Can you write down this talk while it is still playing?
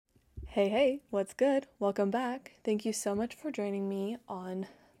Hey, what's good? Welcome back. Thank you so much for joining me on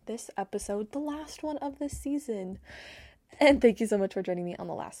this episode, the last one of this season. And thank you so much for joining me on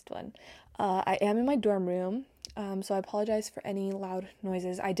the last one. I am in my dorm room, so I apologize for any loud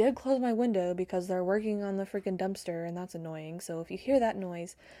noises. I did close my window because they're working on the freaking dumpster, and that's annoying. So if you hear that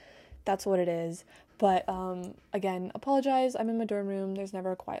noise, that's what it is. But again, apologize. I'm in my dorm room. There's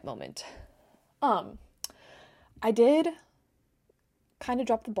never a quiet moment. I did kind of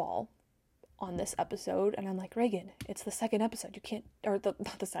drop the ball on this episode, and I'm like, Reagan, it's the second episode, you can't, or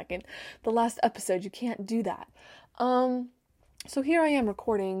not the second, the last episode, you can't do that. So here I am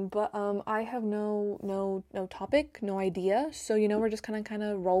recording, but I have no topic, no idea, so we're just kind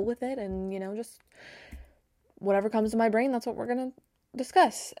of roll with it, and just whatever comes to my brain, that's what we're gonna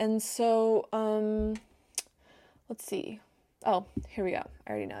discuss. And so let's see. Oh, here we go. I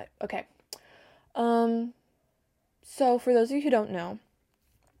already know it. Okay. So for those of you who don't know,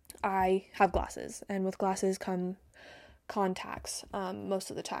 I have glasses, and with glasses come contacts most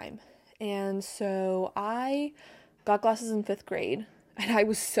of the time. And so I got glasses in 5th grade, and I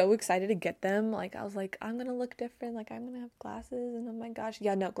was so excited to get them. Like, I was like, I'm gonna look different, like, I'm gonna have glasses, and oh my gosh.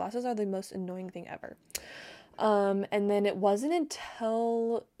 Yeah, no, glasses are the most annoying thing ever. And then it wasn't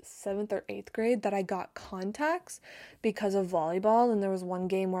until 7th or 8th grade that I got contacts because of volleyball, and there was one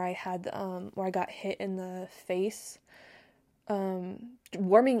game where I had, where I got hit in the face.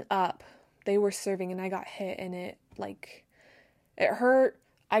 Warming up, they were serving, and I got hit, and it hurt.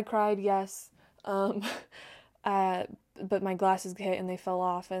 I cried, yes. But my glasses hit and they fell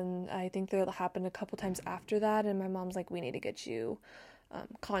off, and I think that happened a couple times after that, and my mom's like, we need to get you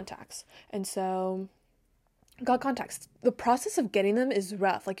contacts. And so got contacts. The process of getting them is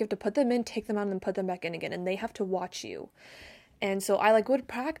rough. Like, you have to put them in, take them out, and then put them back in again, and they have to watch you. And so I would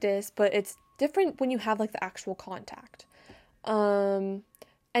practice, but it's different when you have the actual contact.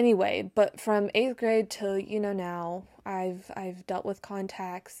 Anyway, but from 8th grade to, now, I've dealt with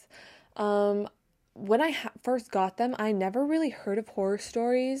contacts. When I first got them, I never really heard of horror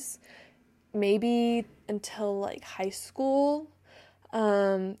stories, maybe until, high school.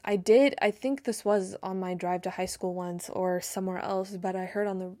 I think this was on my drive to high school once or somewhere else, but I heard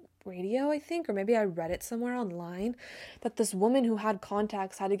on the radio, I think, or maybe I read it somewhere online, that this woman who had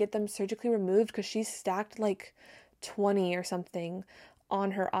contacts had to get them surgically removed because she stacked 20 or something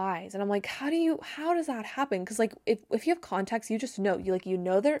on her eyes. And I'm like, how does that happen? Because if you have contacts, you just know, you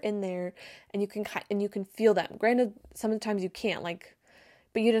know they're in there, and you can feel them. Granted, some of the times you can't,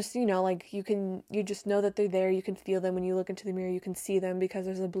 but you just, you just know that they're there. You can feel them when you look into the mirror. You can see them because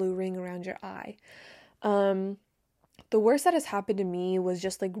there's a blue ring around your eye. The worst that has happened to me was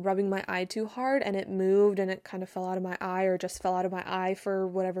just rubbing my eye too hard, and it moved, and it kind of fell out of my eye, or just fell out of my eye for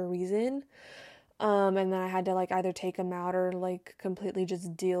whatever reason. And then I had to either take them out or completely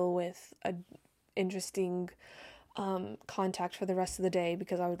just deal with a interesting contact for the rest of the day,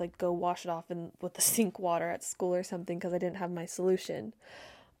 because I would go wash it off with the sink water at school or something because I didn't have my solution.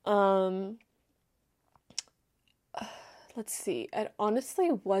 Let's see. It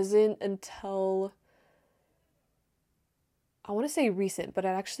honestly wasn't until, I want to say recent, but it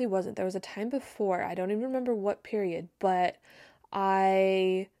actually wasn't. There was a time before, I don't even remember what period, but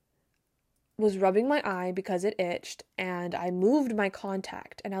I was rubbing my eye because it itched, and I moved my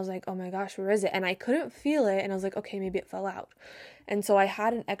contact, and I was like, oh my gosh, where is it? And I couldn't feel it, and I was like, okay, maybe it fell out. And so I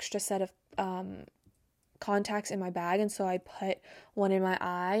had an extra set of contacts in my bag, and so I put one in my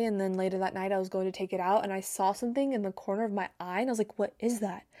eye, and then later that night I was going to take it out, and I saw something in the corner of my eye, and I was like, what is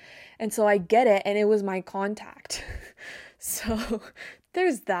that? And so I get it, and it was my contact. So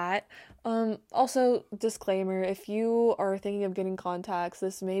there's that. Also, disclaimer, if you are thinking of getting contacts,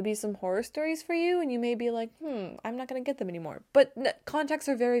 this may be some horror stories for you, and you may be like, I'm not gonna get them anymore. But contacts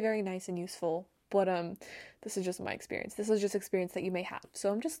are very, very nice and useful, but this is just my experience. This is just experience that you may have,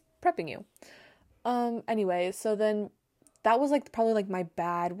 so I'm just prepping you. Anyway, so then that was probably my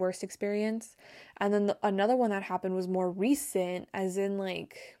bad, worst experience, and then another one that happened was more recent, as in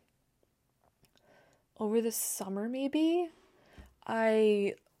over the summer maybe.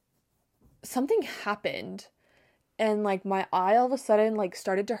 Something happened, and my eye all of a sudden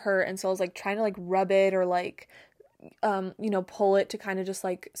started to hurt, and so I was trying to rub it, or pull it to kind of just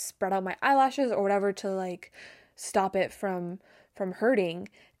spread out my eyelashes or whatever to stop it from hurting.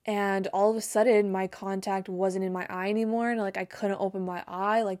 And all of a sudden my contact wasn't in my eye anymore, and I couldn't open my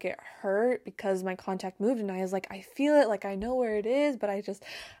eye, it hurt because my contact moved, and I was I feel it, I know where it is, but I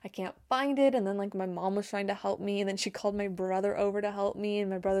can't find it. And then my mom was trying to help me, and then she called my brother over to help me,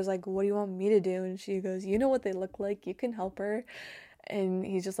 and my brother's like, what do you want me to do? And she goes, you know what they look like, you can help her. And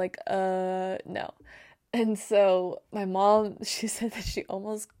he's just no. And so my mom, she said that she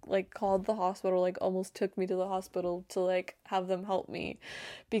almost like called the hospital, like almost took me to the hospital to like have them help me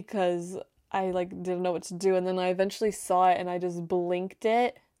because I like didn't know what to do. And then I eventually saw it and I just blinked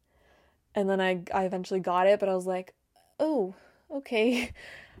it. And then I eventually got it, but I was like, "Oh, okay.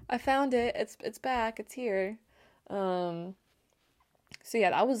 I found it. It's back. It's here." Um so yeah,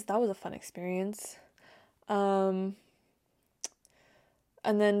 that was a fun experience. Um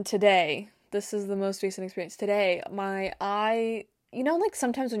And then today, this is the most recent experience. Today, my eye, like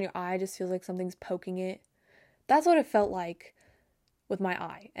sometimes when your eye just feels like something's poking it? That's what it felt like with my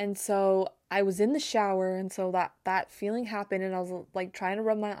eye. And so I was in the shower, and so that feeling happened, and I was like trying to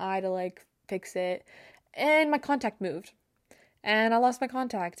rub my eye to like fix it, and my contact moved and I lost my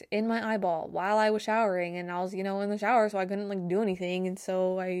contact in my eyeball while I was showering, and I was, in the shower, so I couldn't like do anything, and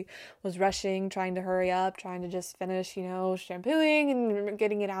so I was rushing, trying to hurry up, trying to just finish, shampooing and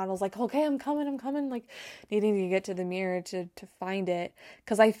getting it out. I was like, okay, I'm coming, like needing to get to the mirror to find it,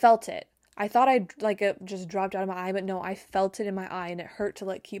 because I felt it. I thought it just dropped out of my eye, but no, I felt it in my eye, and it hurt to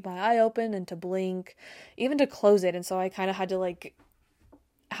like keep my eye open and to blink, even to close it, and so I kind of had to like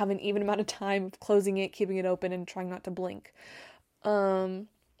have an even amount of time of closing it, keeping it open, and trying not to blink. Um,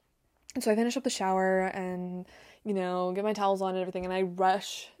 and so I finish up the shower and, get my towels on and everything, and I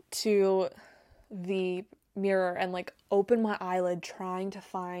rush to the mirror and like open my eyelid trying to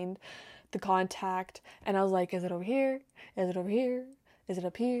find the contact. And I was like, is it over here? Is it over here? Is it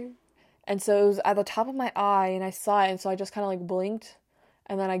up here? And so it was at the top of my eye and I saw it, and so I just kind of like blinked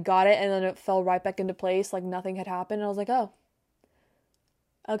and then I got it, and then it fell right back into place like nothing had happened. And I was like, oh,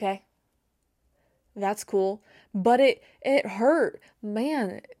 okay. That's cool. But it hurt.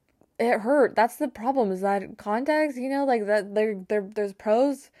 Man, it hurt. That's the problem, is that contacts, like that there's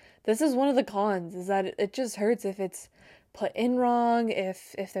pros. This is one of the cons, is that it just hurts if it's put in wrong,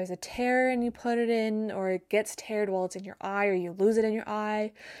 if there's a tear and you put it in, or it gets teared while it's in your eye, or you lose it in your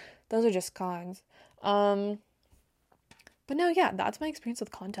eye. Those are just cons. But no, yeah, that's my experience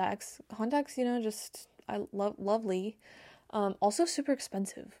with contacts. Contacts, just I love lovely. Also super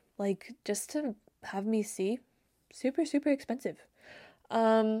expensive. Like just to have me see, super super expensive.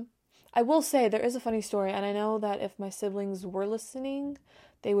 Um, I will say there is a funny story, and I know that if my siblings were listening,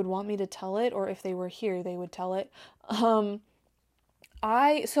 they would want me to tell it, or if they were here, they would tell it. Um,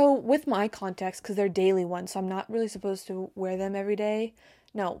 so with my contacts, because they're daily ones, so I'm not really supposed to wear them every day.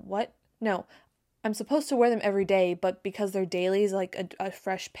 No, what? No, I'm supposed to wear them every day, but because they're dailies, like a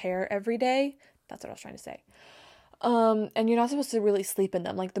fresh pair every day. That's what I was trying to say. And you're not supposed to really sleep in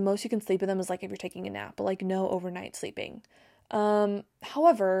them. Like the most you can sleep in them is like if you're taking a nap, but like no overnight sleeping.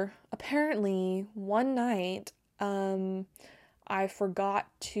 However, apparently one night, I forgot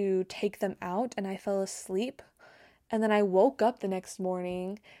to take them out and I fell asleep. And then I woke up the next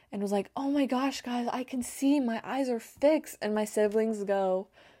morning and was like, oh my gosh, guys, I can see, my eyes are fixed. And my siblings go,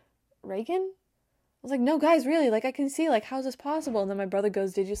 Reagan? I was like, no, guys, really, like I can see, like, how's this possible? And then my brother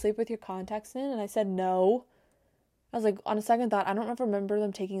goes, did you sleep with your contacts in? And I said, no. I was like, on a second thought, I don't remember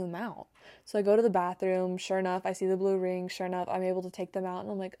them taking them out. So I go to the bathroom. Sure enough, I see the blue ring. Sure enough, I'm able to take them out.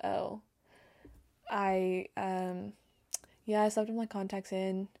 And I'm like, oh, I, yeah, I slept with my contacts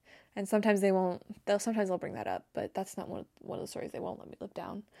in. And sometimes they won't, sometimes they'll bring that up, but that's not one of the stories they won't let me live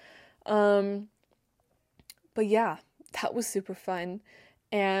down. Um, but yeah, that was super fun.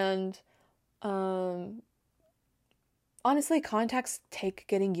 And, um, honestly, contacts take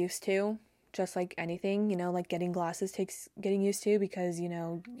getting used to, just like anything, like getting glasses takes getting used to, because,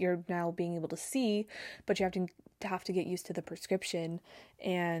 you're now being able to see, but you have to get used to the prescription.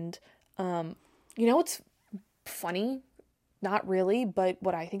 And, what's funny? Not really, but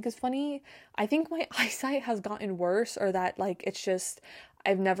what I think is funny, I think my eyesight has gotten worse, or that, like, it's just,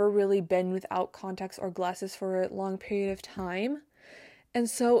 I've never really been without contacts or glasses for a long period of time. And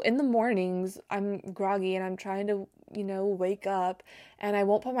so in the mornings, I'm groggy and I'm trying to, wake up, and I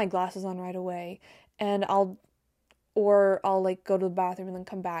won't put my glasses on right away. And I'll like go to the bathroom and then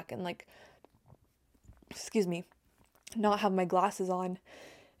come back and like, excuse me, not have my glasses on.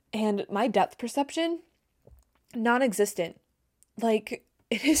 And my depth perception, non-existent. Like,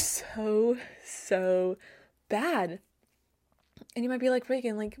 it is so, so bad. And you might be like,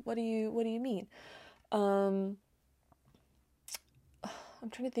 Reagan, like, what do you mean? I'm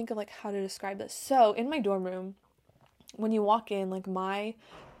trying to think of like how to describe this. So in my dorm room, when you walk in, like my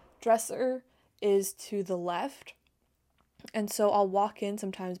dresser is to the left. And so I'll walk in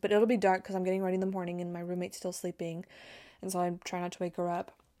sometimes, but it'll be dark because I'm getting ready in the morning and my roommate's still sleeping. And so I try not to wake her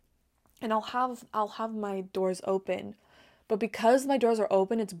up. And I'll have my doors open. But because my doors are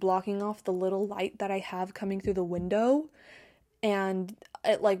open, it's blocking off the little light that I have coming through the window. And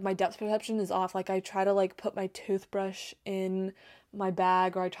like my depth perception is off. Like I try to like put my toothbrush in my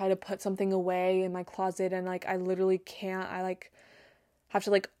bag, or I try to put something away in my closet, and like I literally can't. I like have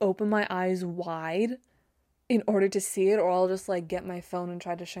to like open my eyes wide in order to see it, or I'll just like get my phone and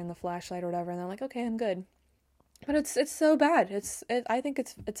try to shine the flashlight or whatever, and I'm like, okay, I'm good. But it's so bad. I think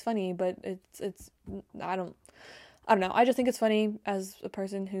it's funny, but it's I don't know. I just think it's funny as a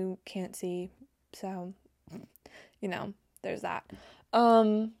person who can't see. So, there's that.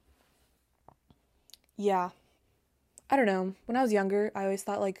 Yeah. I don't know. When I was younger, I always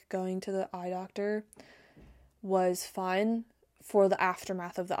thought like going to the eye doctor was fun for the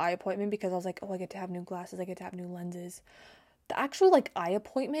aftermath of the eye appointment, because I was like, oh, I get to have new glasses, I get to have new lenses. The actual like eye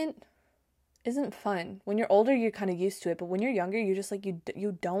appointment isn't fun. When you're older, you're kind of used to it, but when you're younger, you just like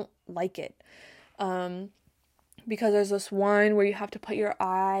you don't like it. Because there's this one where you have to put each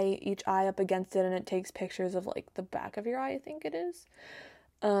eye up against it, and it takes pictures of like the back of your eye, I think it is.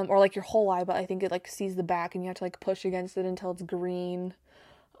 Or like your whole eye, but I think it like sees the back, and you have to like push against it until it's green.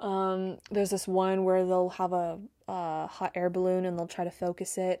 There's this one where they'll have a hot air balloon and they'll try to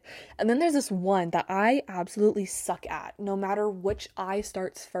focus it. And then there's this one that I absolutely suck at, no matter which eye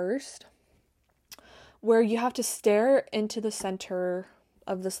starts first, where you have to stare into the center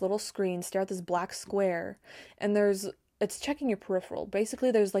of this little screen, stare at this black square, and it's checking your peripheral.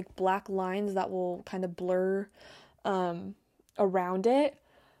 Basically, there's like black lines that will kind of blur around it.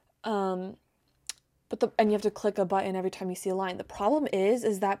 And you have to click a button every time you see a line. The problem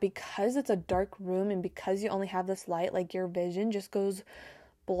is that because it's a dark room and because you only have this light, like your vision just goes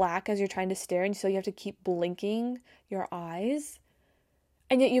black as you're trying to stare, and so you have to keep blinking your eyes.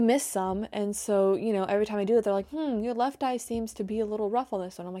 And yet you miss some, and so, every time I do it, they're like, your left eye seems to be a little rough on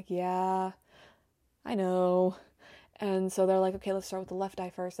this one. I'm like, yeah, I know. And so they're like, okay, let's start with the left eye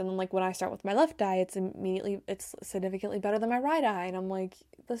first. And then, like, when I start with my left eye, it's significantly better than my right eye. And I'm like,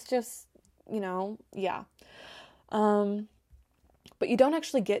 let's just, yeah. But you don't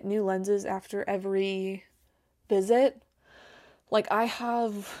actually get new lenses after every visit. Like, I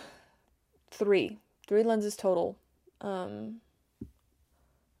have three lenses total,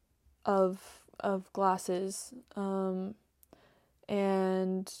 of glasses, and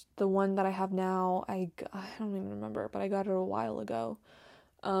the one that I have now, I don't even remember, but I got it a while ago,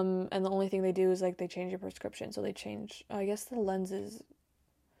 and the only thing they do is like they change your prescription, so they change, I guess,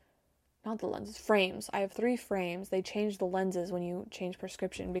 frames. I have 3 frames. They change the lenses when you change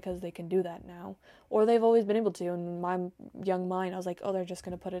prescription, because they can do that now, or they've always been able to. In my young mind, I was like, oh, they're just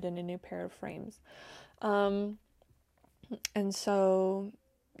gonna put it in a new pair of frames, and so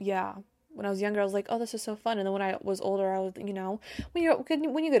yeah, when I was younger, I was like, oh, this is so fun. And then when I was older, I was, when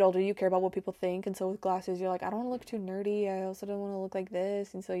you get older, you care about what people think. And so with glasses, you're like, I don't want to look too nerdy. I also don't want to look like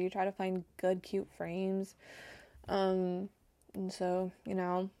this. And so you try to find good, cute frames. And so,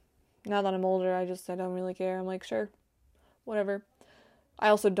 now that I'm older, I don't really care. I'm like, sure, whatever. I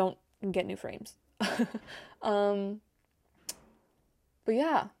also don't get new frames. But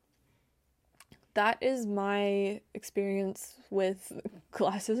yeah. That is my experience with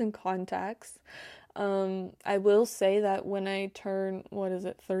glasses and contacts. I will say that when I turn,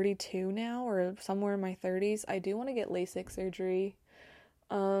 32 now, or somewhere in my 30s, I do want to get LASIK surgery.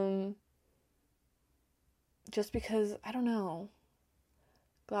 Just because, I don't know,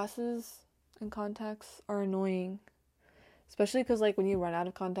 glasses and contacts are annoying. Especially because, like, when you run out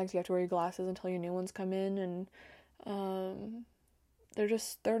of contacts, you have to wear your glasses until your new ones come in, and they're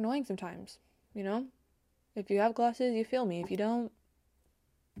annoying sometimes. If you have glasses, you feel me. If you don't,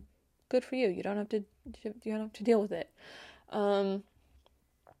 good for you. You don't have to deal with it. But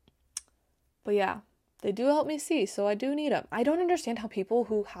yeah, they do help me see, so I do need them. I don't understand how people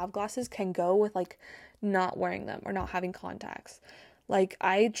who have glasses can go with like not wearing them or not having contacts. Like,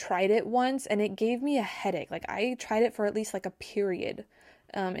 I tried it once and it gave me a headache. Like, I tried it for at least like a period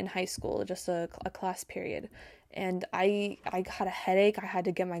in high school, just a class period. And I had a headache. I had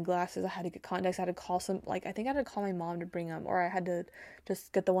to get my glasses. I had to get contacts. I had to call I think I had to call my mom to bring them, or I had to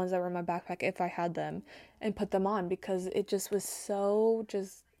just get the ones that were in my backpack if I had them and put them on, because it just was so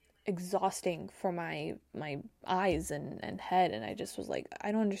just exhausting for my eyes and head. And I just was like,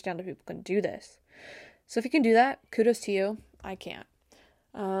 I don't understand how people can do this. So if you can do that, kudos to you. I can't.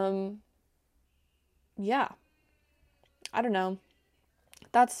 Yeah. I don't know.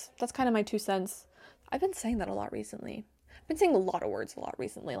 That's kind of my 2 cents. I've been saying that a lot recently. I've been saying a lot of words a lot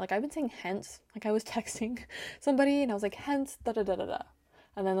recently. Like, I've been saying hence. Like, I was texting somebody and I was like, hence, da-da-da-da-da.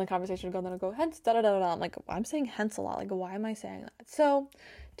 And then the conversation would go, then I'd go, hence, da-da-da-da-da. I'm like, I'm saying hence a lot. Like, why am I saying that? So,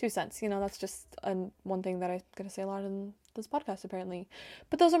 2 cents. That's just one thing that I'm going to say a lot in this podcast, apparently.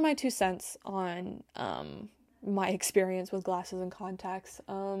 But those are my 2 cents on my experience with glasses and contacts.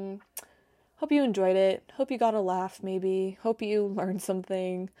 Hope you enjoyed it. Hope you got a laugh, maybe. Hope you learned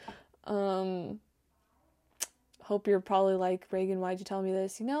something. Hope you're probably like, Reagan, why'd you tell me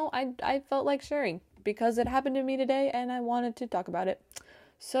this? You know, I felt like sharing because it happened to me today and I wanted to talk about it.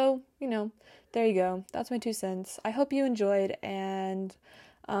 So, you know, there you go. That's my 2 cents. I hope you enjoyed, and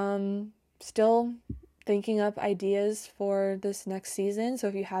still thinking up ideas for this next season. So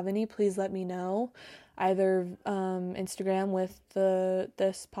if you have any, please let me know. Either Instagram with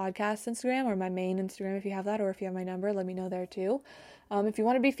this podcast Instagram, or my main Instagram if you have that, or if you have my number, let me know there too. If you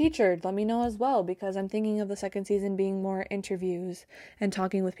want to be featured, let me know as well, because I'm thinking of the second season being more interviews and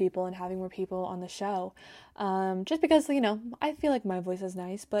talking with people and having more people on the show. Just because, you know, I feel like my voice is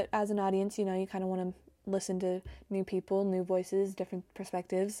nice, but as an audience, you know, you kind of want to listen to new people, new voices, different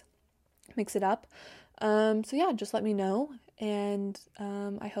perspectives, mix it up. So yeah, just let me know, and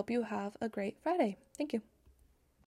I hope you have a great Friday. Thank you.